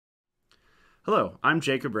Hello, I'm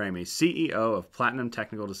Jacob Ramey, CEO of Platinum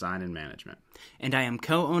Technical Design and Management. And I am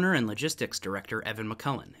co-owner and logistics director Evan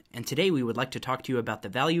McCullen. And today we would like to talk to you about the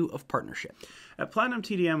value of partnership. At Platinum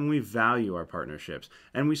TDM, we value our partnerships,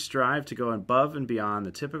 and we strive to go above and beyond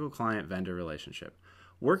the typical client-vendor relationship,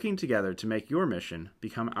 working together to make your mission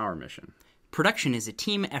become our mission. Production is a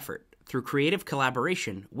team effort. Through creative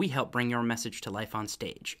collaboration, we help bring your message to life on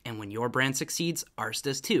stage. And when your brand succeeds, ours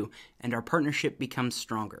does too, and our partnership becomes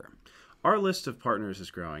stronger. Our list of partners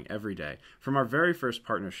is growing every day, from our very first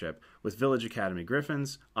partnership with Village Academy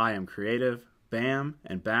Griffins, I Am Creative, BAMM,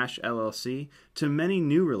 and Bash LLC, to many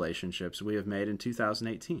new relationships we have made in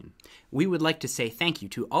 2018. We would like to say thank you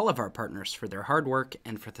to all of our partners for their hard work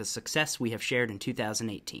and for the success we have shared in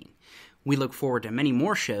 2018. We look forward to many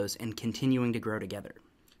more shows and continuing to grow together.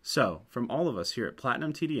 So, from all of us here at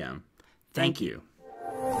Platinum TDM, thank you.